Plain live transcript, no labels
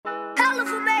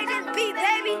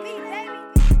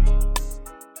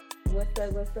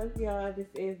What's up, y'all? This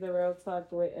is the Real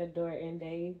Talk with Adore and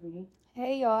Daisy.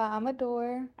 Hey y'all, I'm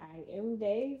Adore. I am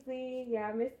Daisy.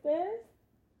 Y'all missed us?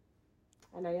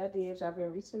 I know y'all did. Y'all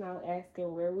been reaching out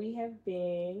asking where we have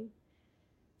been.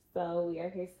 So we are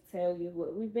here to tell you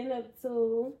what we've been up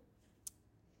to.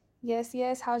 Yes.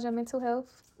 How's your mental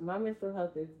health? My mental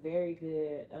health is very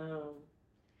good.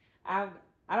 I've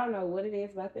I don't know what it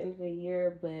is about the end of the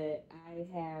year, but I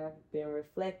have been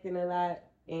reflecting a lot,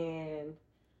 and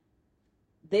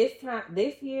this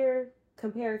year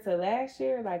compared to last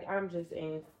year, like I'm just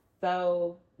in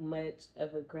so much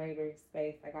of a greater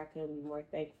space. Like I couldn't be more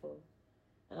thankful.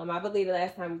 I believe the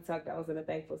last time we talked, I was in a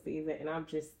thankful season, and I'm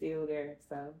just still there.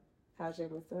 So, how's your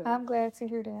mental health? I'm glad to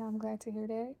hear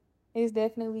that. It's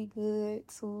definitely good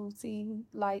to see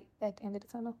light at the end of the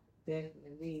tunnel.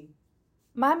 Definitely.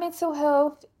 My mental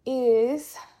health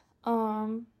is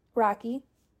rocky.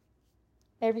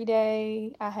 Every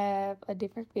day I have a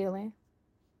different feeling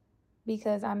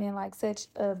because I'm in like such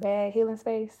a bad healing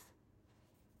space.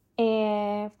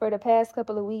 And for the past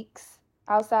couple of weeks,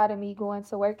 outside of me going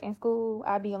to work and school,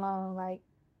 I be alone. Like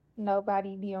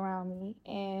nobody be around me.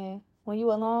 And when you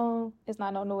alone, it's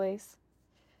not no noise.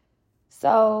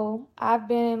 So I've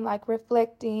been like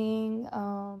reflecting.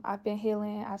 I've been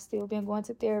healing. I've still been going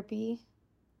to therapy.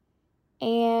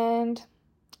 And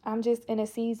I'm just in a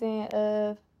season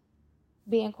of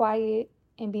being quiet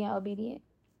and being obedient.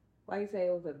 Why you say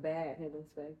it was a bad healing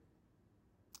space?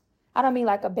 I don't mean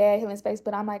like a bad healing space,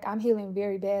 but I'm healing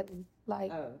very badly.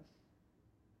 Like Oh,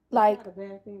 like not a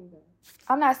bad thing though.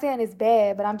 I'm not saying it's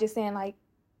bad, but I'm just saying like,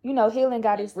 healing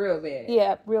got its real bad.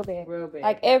 Yeah, real bad. Real bad.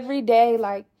 Like every day,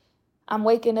 like I'm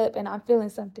waking up and I'm feeling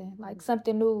something, like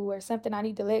something new or something I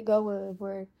need to let go of,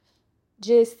 or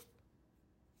just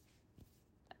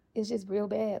it's just real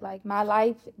bad. Like my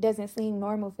life doesn't seem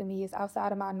normal for me. It's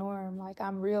outside of my norm. Like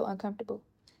I'm real uncomfortable.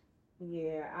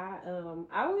 Yeah,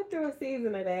 I went through a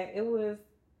season of that. It was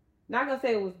not gonna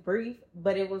say it was brief,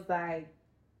 but it was like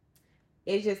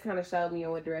it just kind of showed me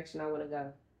in what direction I want to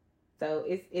go. So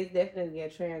it's definitely a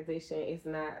transition. It's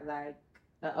not like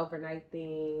an overnight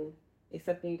thing. It's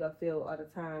something you gonna feel all the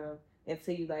time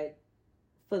until you like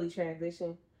fully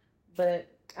transition. But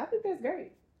I think that's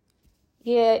great.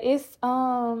 Yeah, it's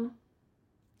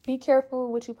be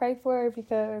careful what you pray for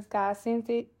because God sends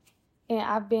it. And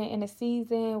I've been in a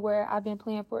season where I've been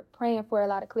praying for a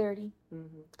lot of clarity.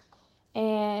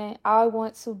 And I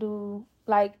want to do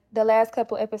like the last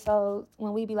couple episodes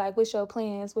when we be like, what's your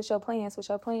plans? What's your plans? What's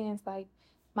your plans? Like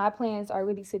my plans are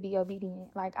really to be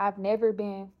obedient. Like I've never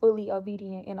been fully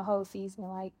obedient in a whole season.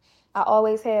 Like I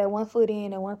always had one foot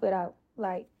in and one foot out.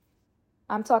 Like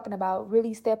I'm talking about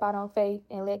really step out on faith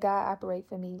and let God operate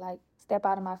for me. Like step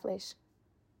out of my flesh.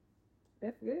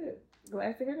 That's good.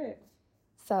 Glad to hear that.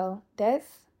 So that's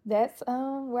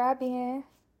where I've been.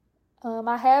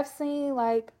 I have seen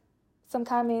like some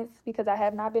comments because I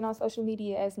have not been on social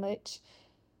media as much,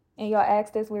 and y'all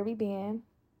asked us where we been,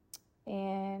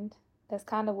 and that's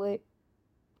kind of what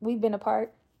we've been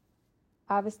apart.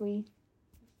 Obviously,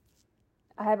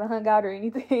 I haven't hung out or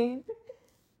anything.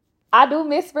 I do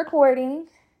miss recording.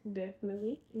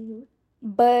 Definitely.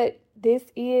 But this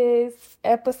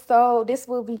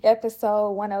will be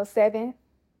episode 107.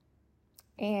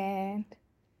 And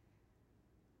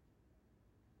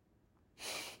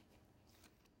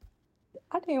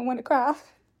I didn't want to cry.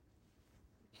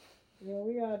 Yeah,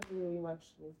 we all do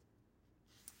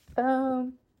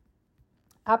emotional.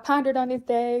 I pondered on this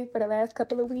day for the last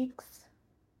couple of weeks.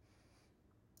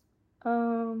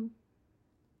 Um,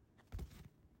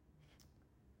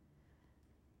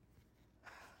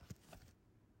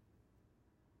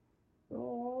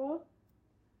 Oh,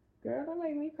 girl, don't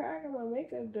make me cry. I got my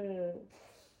makeup done.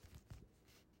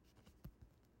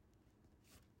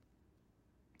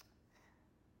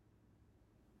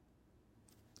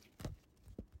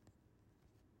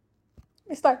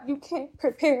 it's like you can't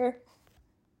prepare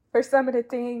for some of the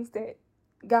things that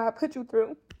God put you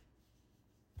through.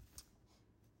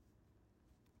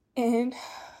 And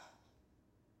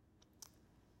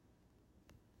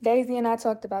Daisy and I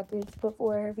talked about this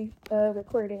before we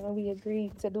recorded when we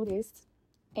agreed to do this.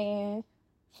 And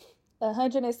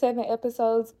 107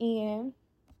 episodes in,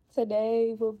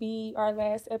 today will be our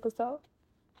last episode.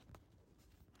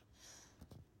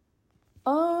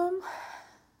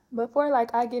 Before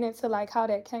like I get into like how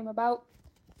that came about,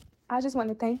 I just want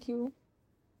to thank you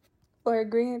for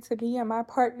agreeing to be my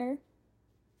partner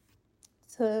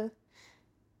to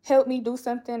help me do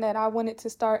something that I wanted to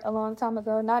start a long time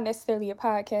ago. Not necessarily a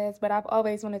podcast, but I've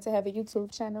always wanted to have a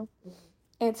YouTube channel.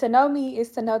 And to know me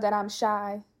is to know that I'm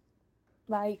shy.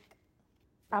 Like,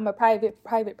 I'm a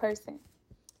private person.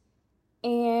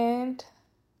 And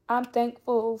I'm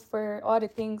thankful for all the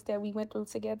things that we went through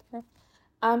together.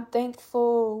 I'm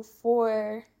thankful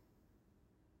for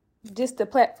just the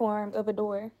platform of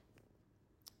Adore.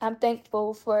 I'm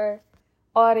thankful for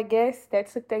all the guests that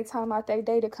took their time out their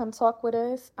day to come talk with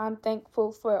us. I'm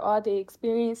thankful for all the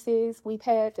experiences we've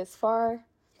had this far.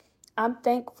 I'm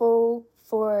thankful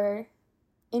for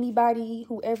anybody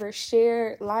who ever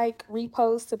shared, like,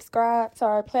 repost, subscribe to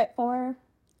our platform.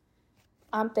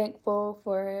 I'm thankful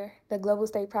for the Global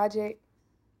State Project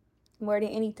more than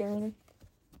anything.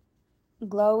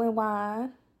 Glow and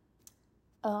Wine.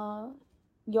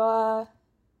 Y'all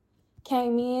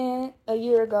came in a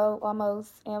year ago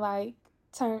almost and like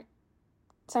turned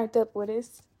up with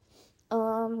us.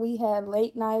 We had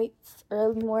late nights,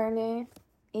 early morning,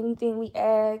 anything we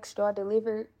asked, y'all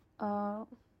delivered. Y'all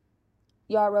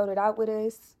wrote it out with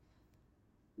us.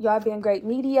 Y'all been great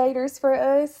mediators for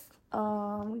us.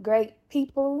 Great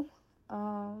people.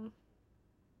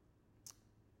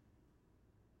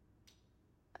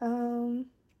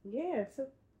 Yeah, so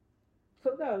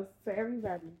kudos to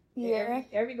everybody. Yeah.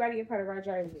 Everybody a part of our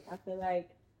journey. I feel like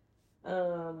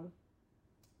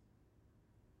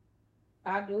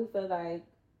I do feel like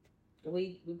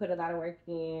we put a lot of work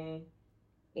in,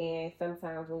 and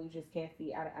sometimes when we just can't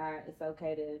see eye to eye, it's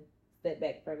okay to step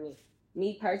back from it.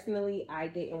 Me personally, I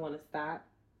didn't want to stop,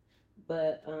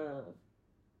 but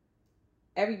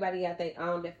everybody got their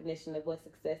own definition of what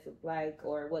success looks like,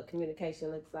 or what communication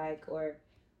looks like, or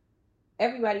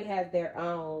everybody has their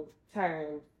own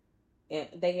terms, and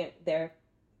they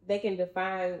can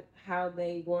define how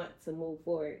they want to move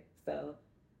forward. So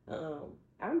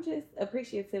I'm just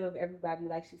appreciative of everybody,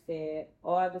 like she said,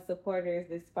 all the supporters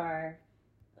this far.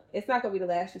 It's not gonna be the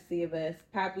last you see of us,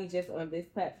 probably just on this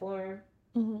platform,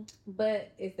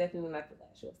 but it's definitely not the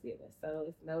last you'll see of us. So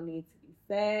it's no need to be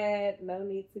sad, no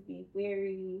need to be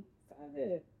weary. It's all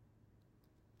good.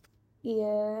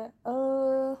 Yeah.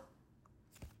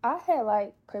 I had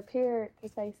like prepared to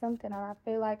say something, and I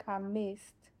feel like I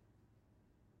missed.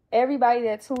 Everybody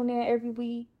that tune in every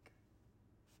week,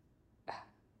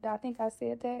 I think I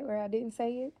said that or I didn't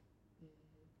say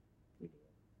it.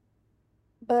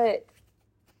 But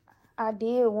I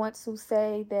did want to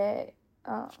say that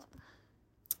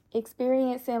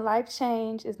experiencing life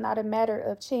change is not a matter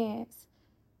of chance.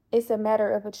 It's a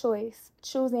matter of a choice.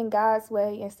 Choosing God's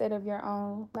way instead of your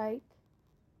own. Like,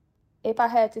 if I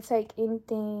had to take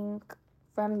anything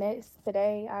from this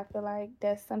today, I feel like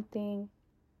that's something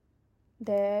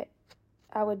that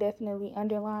I would definitely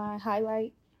underline,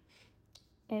 highlight.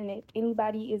 And if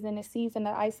anybody is in a season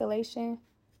of isolation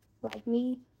like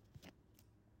me,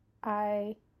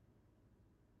 I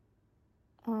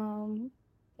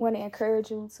want to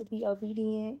encourage you to be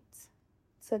obedient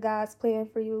to God's plan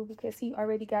for you, because He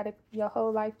already got your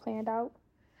whole life planned out.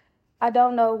 I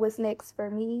don't know what's next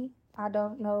for me. I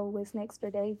don't know what's next for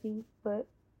Daisy, but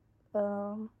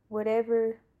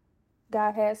whatever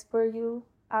God has for you,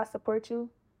 I'll support you.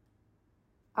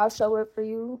 I'll show up for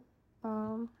you.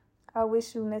 I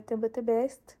wish you nothing but the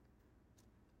best.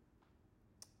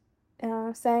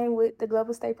 Same with the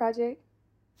Global State Project.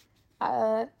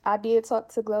 I did talk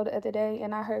to Glow the other day,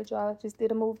 and I heard y'all just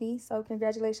did a movie, so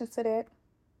congratulations to that.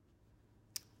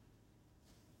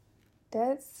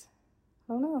 That's,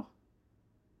 I don't know,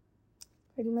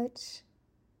 pretty much.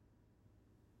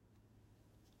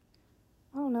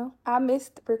 I don't know. I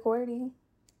missed recording.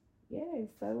 Yeah,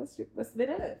 so what's been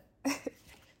up?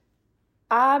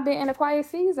 I've been in a quiet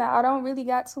season. I don't really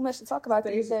got too much to talk about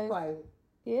these days. Quiet.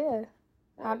 Yeah.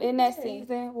 I'm in that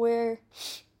season where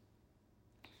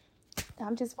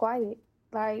I'm just quiet.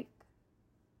 Like,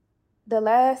 the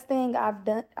last thing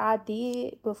I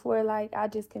did before, like, I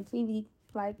just completely,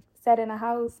 like, sat in a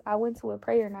house, I went to a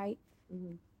prayer night.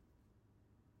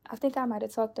 I think I might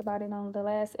have talked about it on the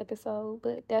last episode,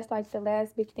 but that's, like, the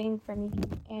last big thing for me.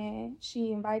 And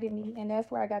she invited me, and that's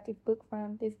where I got this book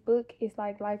from. This book is,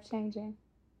 like, life-changing.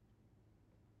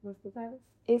 What's the title?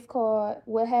 It's called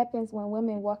What Happens When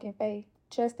Women Walk in Faith.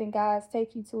 Trusting God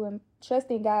takes you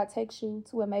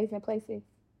to amazing places.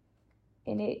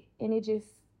 And it just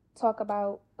talk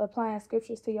about applying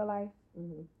scriptures to your life.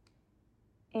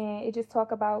 And it just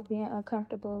talk about being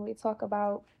uncomfortable. It talk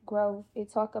about growth.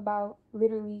 It talk about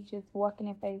literally just walking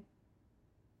in faith.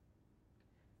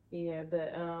 Yeah,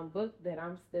 the book that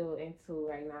I'm still into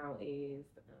right now is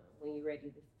When You're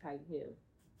Ready to Type Heal.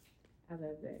 I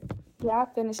love that. Yeah, I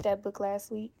finished that book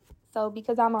last week. So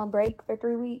because I'm on break for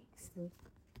 3 weeks,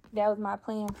 that was my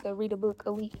plan, to read a book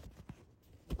a week.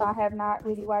 So I have not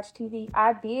really watched TV.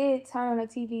 I did turn on the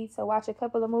TV to watch a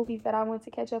couple of movies that I went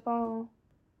to catch up on.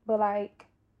 But, like,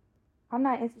 I'm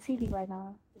not into TV right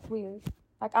now. It's weird.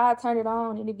 Like, I'll turn it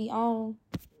on and it be on,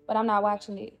 but I'm not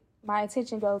watching it. My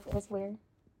attention goes elsewhere.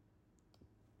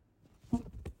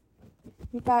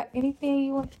 You got anything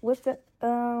you want? What's the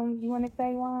you want to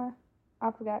say, Juan?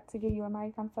 I forgot to give you a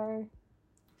mic. I'm sorry.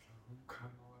 I'm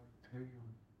kind of like, damn.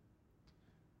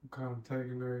 I'm kind of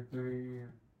taking everything in.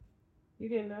 You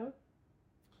didn't know?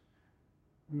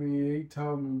 I mean, he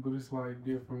told me, but it's like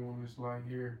different when it's like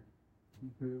here. You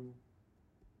feel me?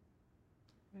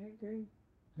 I agree.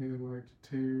 And like the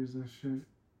tears and shit.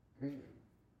 Man,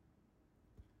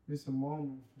 it's a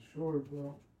moment for sure,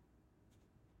 bro.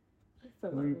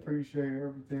 We appreciate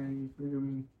everything, you feel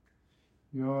me?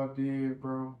 Y'all did,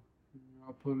 bro.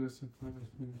 Y'all put us in front of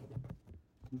some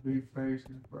big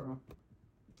faces, bro.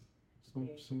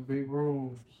 Some big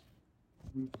rooms.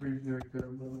 We appreciate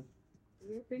that, bro.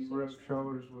 We appreciate you. Rub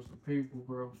shoulders with some people,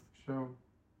 bro, for sure.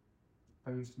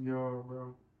 Thanks to y'all,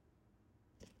 bro.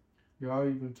 Y'all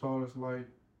even taught us, like,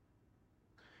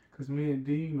 cause me and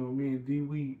D,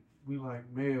 we like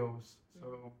males,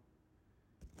 so,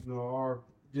 our,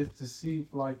 just to see,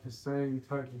 like, the same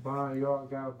type of bond y'all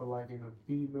got, but, like, in a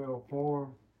female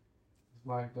form, it's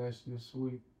like, that's just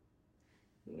sweet.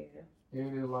 Yeah.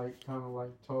 And it, like, kind of,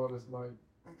 like, taught us, like,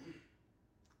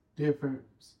 different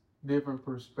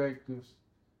perspectives,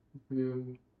 you feel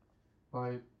me?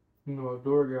 Like,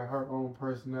 Adora got her own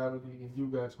personality, and you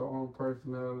got your own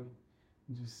personality.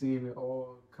 Just seeing it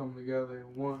all come together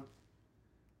in one,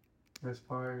 that's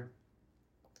fire.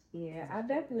 Yeah, I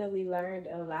definitely learned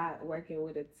a lot working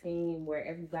with a team where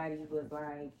everybody was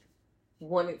like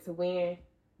wanted to win.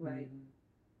 Like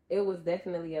it was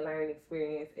definitely a learning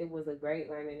experience. It was a great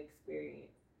learning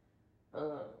experience.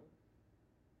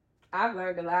 I've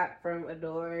learned a lot from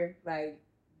Adore, like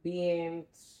being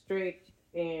strict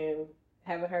and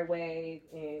having her ways,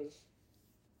 and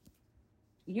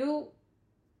you.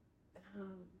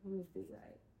 Let me see,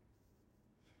 like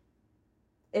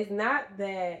it's not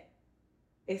that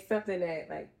it's something that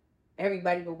like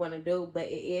everybody would want to do, but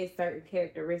it is certain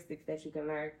characteristics that you can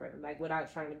learn from, like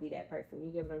without trying to be that person. You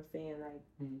get what I'm saying? Like,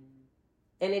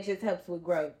 and it just helps with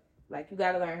growth. Like you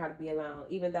got to learn how to be alone.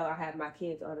 Even though I have my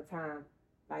kids all the time,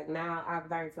 like now I've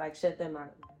learned to like shut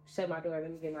my door. Let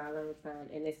me get my alone time,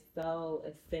 and it's so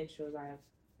essential.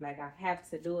 Like I have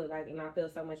to do it. Like, and I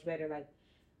feel so much better. Like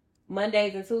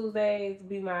Mondays and Tuesdays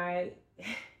be my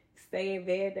stay in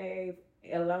bed days,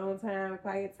 alone time,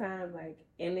 quiet time, like,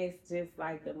 and it's just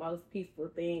like the most peaceful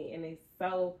thing, and it's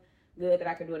so good that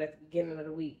I can do it at the beginning of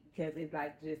the week because it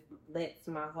like just lets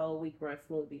my whole week run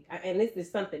smoothly. And this is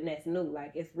something that's new,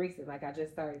 like it's recent, like I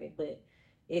just started it, but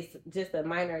it's just a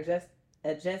minor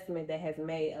adjustment that has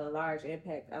made a large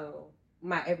impact on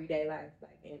my everyday life,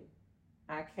 like, and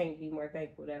I can't be more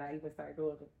thankful that I even started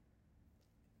doing it.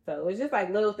 So it's just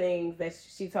like little things that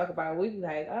she talk about. We be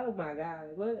like, oh my God,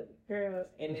 what girl?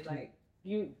 And it's like,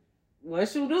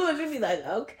 once you do it, you be like,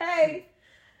 okay,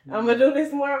 I'm gonna do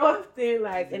this more often.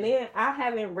 Like, and then I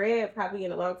haven't read probably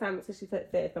in a long time until she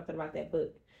said something about that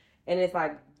book, and it's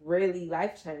like really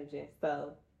life changing.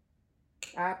 So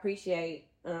I appreciate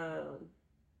all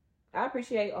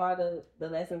the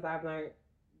lessons I've learned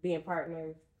being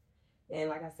partners. And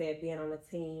like I said, being on a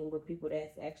team with people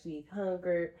that's actually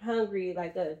hungry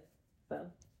like us. So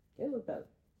it was dope.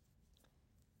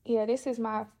 Yeah, this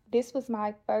was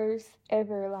my first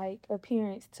ever like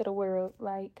appearance to the world.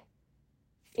 Like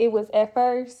it was at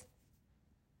first,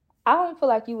 I don't feel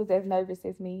like you was as nervous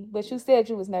as me, but you said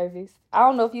you was nervous. I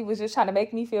don't know if you was just trying to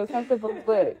make me feel comfortable,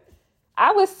 but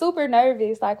I was super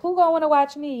nervous. Like, who gonna want to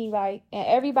watch me? Like, and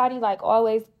everybody like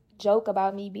always joke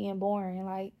about me being boring.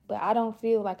 Like, but I don't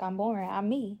feel like I'm boring. I'm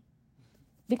me.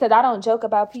 Because I don't joke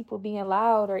about people being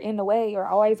loud or in the way or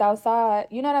always outside.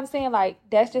 You know what I'm saying? Like,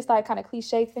 that's just like kind of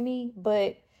cliche for me.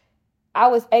 But I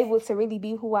was able to really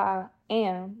be who I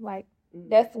am. Like,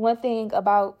 that's one thing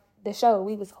about the show.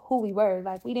 We was who we were.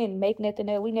 Like, we didn't make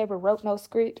nothing up. We never wrote no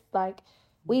script. Like,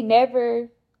 we never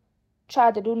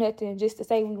tried to do nothing just to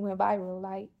say we went viral.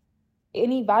 Like,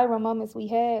 any viral moments we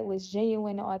had was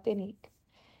genuine and authentic.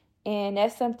 And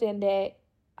that's something that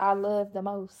I love the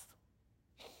most.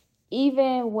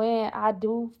 Even when I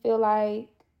do feel like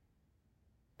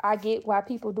I get why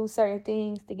people do certain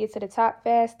things to get to the top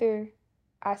faster,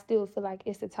 I still feel like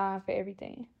it's the time for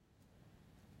everything.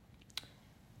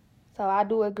 So I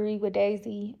do agree with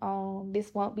Daisy.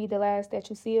 This won't be the last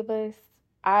that you see of us.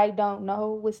 I don't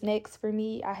know what's next for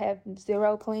me. I have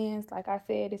zero plans. Like I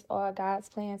said, it's all God's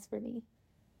plans for me.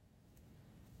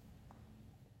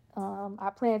 I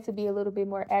plan to be a little bit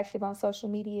more active on social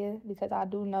media because I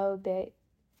do know that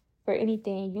for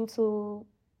anything, YouTube,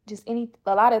 just a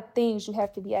lot of things you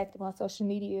have to be active on social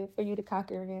media for you to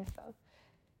conquer it. So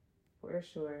for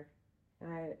sure,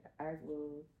 I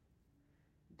will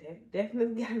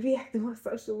definitely gotta be active on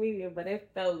social media. But it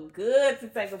felt good to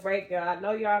take a break, y'all. I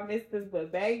know y'all missed this,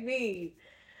 but baby,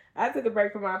 I took a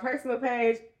break from my personal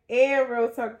page and Real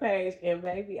Talk page, and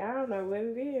baby, I don't know what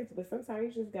it is, but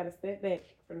sometimes you just gotta step back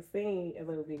from the scene a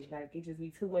little bit. Like it just be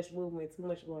too much movement, too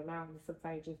much going on, and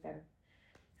sometimes you just gotta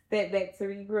step back to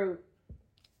regroup.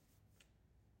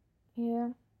 yeah.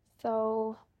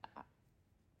 So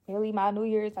really, my New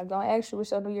Year's, I'm gonna ask you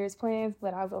what's your New Year's plans,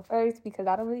 but I'll go first because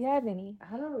I don't really have any.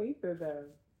 I don't either though.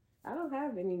 I don't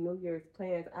have any New Year's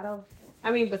plans.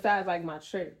 I mean, besides like my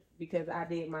trip, because I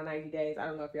did my 90 days. I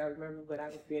don't know if y'all remember, but I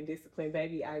was being disciplined,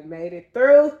 baby. I made it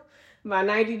through. My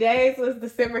 90 days was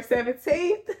December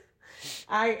 17th.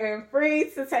 I am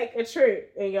free to take a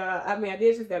trip. And y'all, I mean, I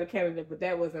did just go to Canada, but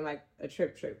that wasn't like a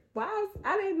trip. Why?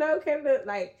 I didn't know Canada,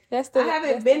 like, I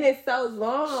haven't been in so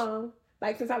long.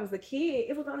 Like, since I was a kid,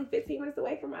 it was only 15 minutes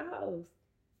away from my house.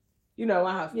 You know,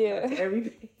 my house is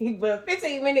everything. But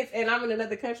 15 minutes and I'm in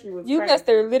another country was crazy. You must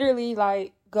have literally,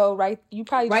 like, go right. You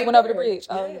probably just went over the bridge.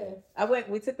 Yeah.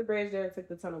 We took the bridge there and took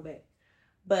the tunnel back.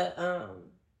 But,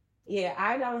 yeah,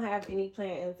 I don't have any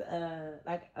plans.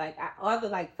 All the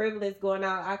like frivolous going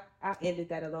out. I ended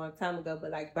that a long time ago.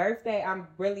 But like birthday, I'm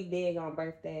really big on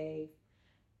birthdays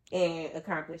and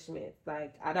accomplishments.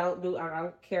 Like I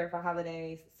don't care for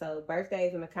holidays. So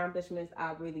birthdays and accomplishments,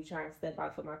 I really try and step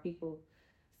out for my people.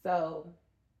 So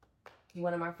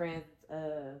one of my friends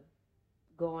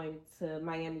going to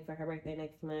Miami for her birthday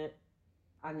next month.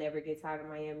 I never get tired of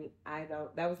Miami.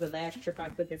 That was the last trip I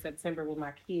took in September with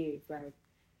my kids. Like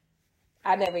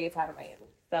I never get tired of Miami.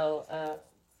 So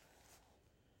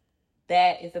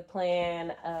that is a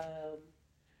plan.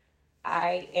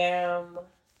 I am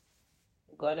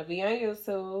going to be on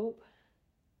YouTube.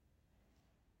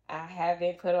 I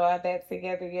haven't put all that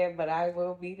together yet, but I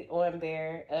will be on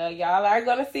there. Y'all are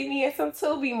going to see me in some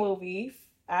Tubi movies.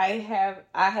 I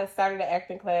have started an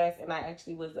acting class, and I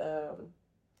actually was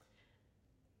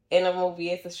in a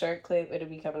movie. It's a short clip. It'll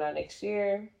be coming out next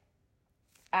year.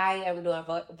 I am doing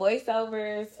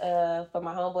voiceovers for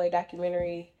my Homeboy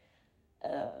documentary,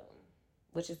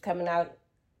 which is coming out,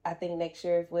 I think, next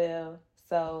year as well.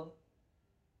 So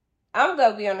I'm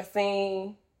going to be on the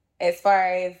scene as far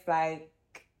as, like,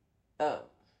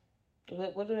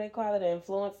 what do they call it? An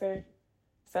influencer,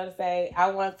 so to say.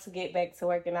 I want to get back to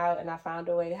working out, and I found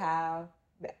a way how.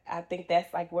 I think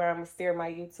that's, like, where I'm going to steer my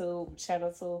YouTube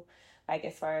channel to, like,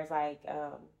 as far as, like,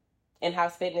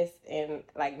 in-house fitness and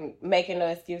like making no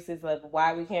excuses of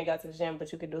why we can't go to the gym,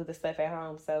 but you can do the stuff at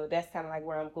home. So that's kind of like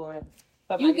where I'm going.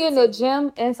 You getting a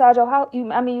gym inside your house?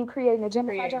 You creating a gym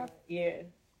inside your house? Yeah.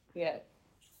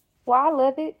 Well, I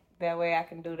love it. That way I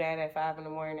can do that at 5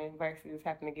 a.m. versus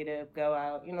having to get up, go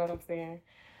out. You know what I'm saying?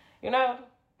 You know,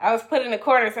 I was put in the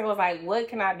corner, so it was like, what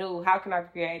can I do? How can I be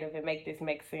creative and make this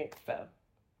make sense? So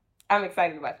I'm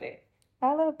excited about that.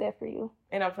 I love that for you.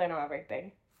 And I'm planning on my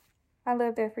birthday. I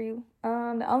love that for you.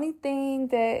 The only thing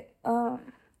that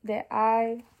that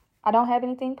I don't have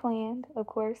anything planned, of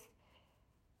course.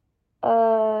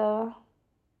 I've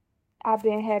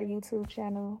had a YouTube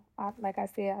channel. Like I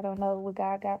said, I don't know what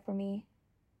God got for me.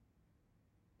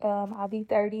 I'll be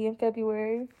 30 in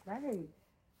February. Right.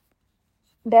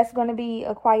 That's gonna be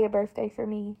a quiet birthday for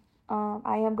me.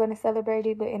 I am gonna celebrate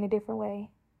it, but in a different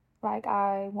way. Like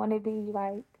I want to be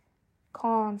like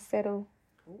calm, settled.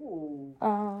 Ooh.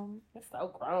 That's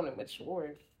so grown and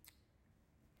mature.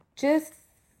 Just,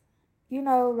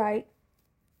 like,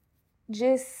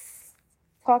 just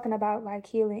talking about like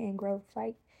healing and growth.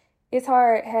 Like, it's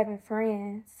hard having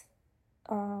friends,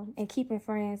 and keeping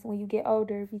friends when you get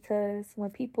older, because when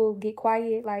people get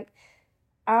quiet, like,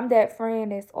 I'm that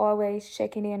friend that's always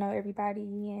checking in on everybody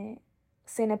and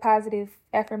sending positive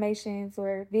affirmations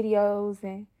or videos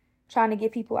and trying to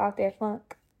get people out that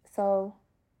funk. So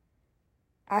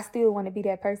I still want to be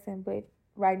that person, but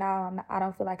right now I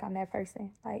don't feel like I'm that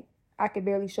person. Like, I could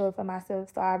barely show up for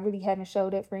myself, so I really haven't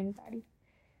showed up for anybody.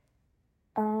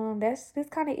 That's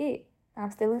kind of it.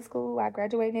 I'm still in school. I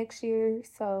graduate next year,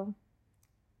 so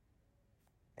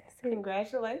that's it.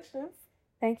 Congratulations.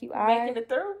 Thank you. Making it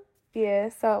through? Yeah,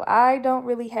 so I don't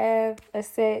really have a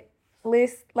set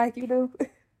list like you do,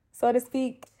 so to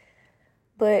speak,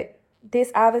 but this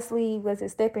obviously was a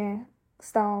stepping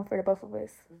stone for the both of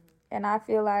us. Mm-hmm. And I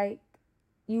feel like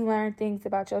you learn things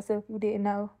about yourself you didn't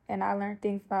know, and I learned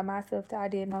things about myself that I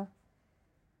didn't know.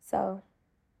 So,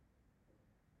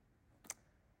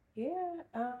 yeah.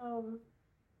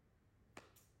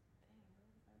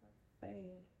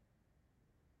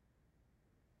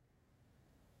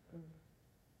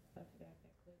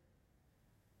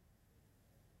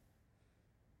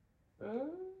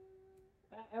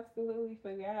 I absolutely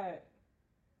forgot.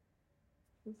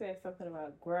 You said something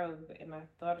about growth, and I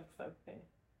thought of something.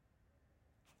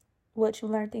 What you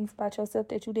learned things about yourself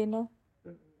that you didn't know?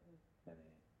 Mm-hmm.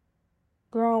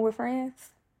 Growing with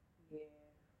friends? Yeah.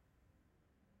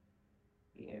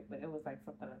 Yeah, but it was like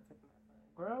something I took my son.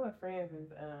 Growing with friends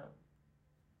is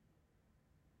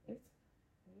it's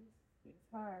it's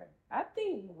hard. I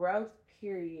think growth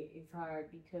period is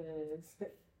hard because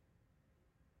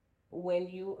when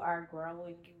you are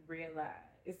growing, you realize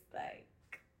it's like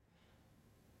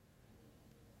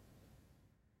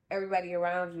everybody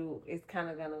around you is kind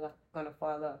of gonna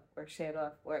fall off or shed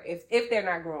off, or if they're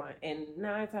not growing. And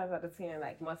 9 times out of 10,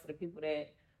 like most of the people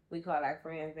that we call our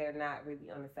friends, they're not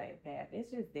really on the same path.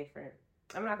 It's just different.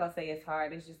 I'm not gonna say it's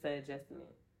hard. It's just an adjustment.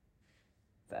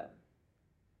 So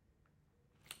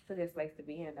it's a good place to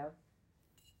be in, though.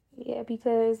 Yeah,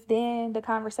 because then the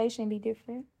conversation be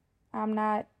different. I'm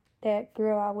not that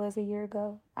girl I was a year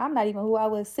ago. I'm not even who I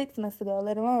was 6 months ago,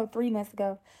 let alone 3 months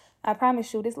ago. I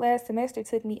promise you, this last semester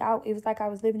took me out. It was like I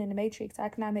was living in the Matrix. I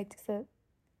could not make this up.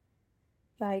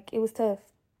 Like, it was tough.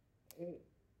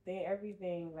 Then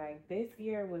everything, like, this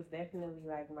year was definitely,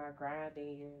 like, my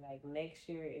grinding year. Like, next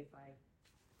year is, like,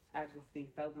 I just see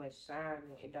so much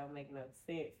shine. It don't make no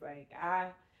sense. Like,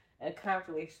 I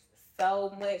accomplished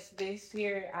so much this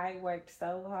year. I worked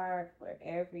so hard for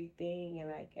everything,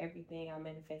 and, like, everything I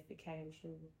manifested came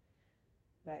true.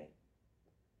 Like,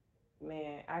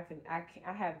 man, I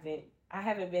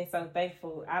haven't been so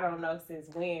thankful. I don't know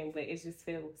since when, but it just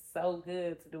feels so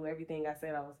good to do everything I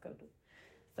said I was gonna do.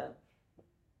 So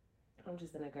I'm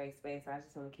just in a great space. I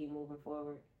just want to keep moving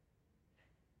forward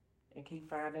and keep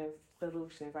finding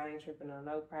solutions. I ain't tripping on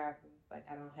no problems. Like,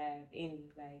 I don't have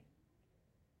any, like,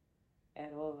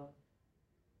 at all.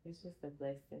 It's just a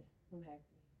blessing. I'm happy.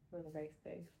 I'm in a great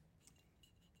space.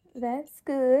 That's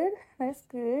good. That's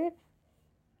good.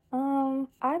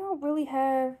 I don't really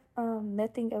have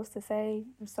nothing else to say.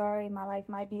 I'm sorry, my life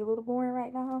might be a little boring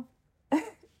right now.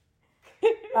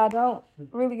 I don't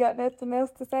really got nothing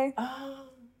else to say.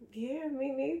 Yeah,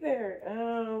 me neither. I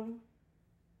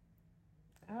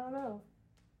don't know.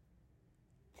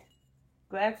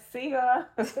 Glad to see y'all.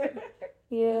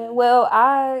 Yeah, well,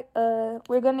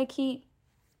 we're gonna keep.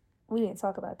 We didn't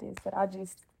talk about this, but I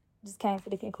just came to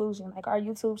the conclusion. Like, our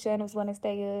YouTube channels want to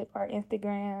stay up, our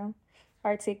Instagram,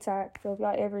 our TikTok. So if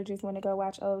y'all ever just want to go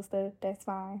watch old stuff, that's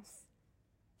fine.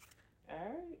 All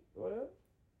right. Well,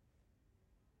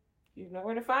 you know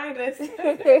where to find us. RT,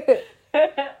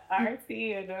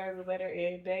 Adore the letter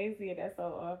N, Daisy, and that's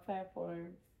on all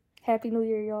platforms. Happy New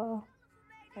Year, y'all.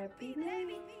 Happy New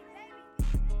Year.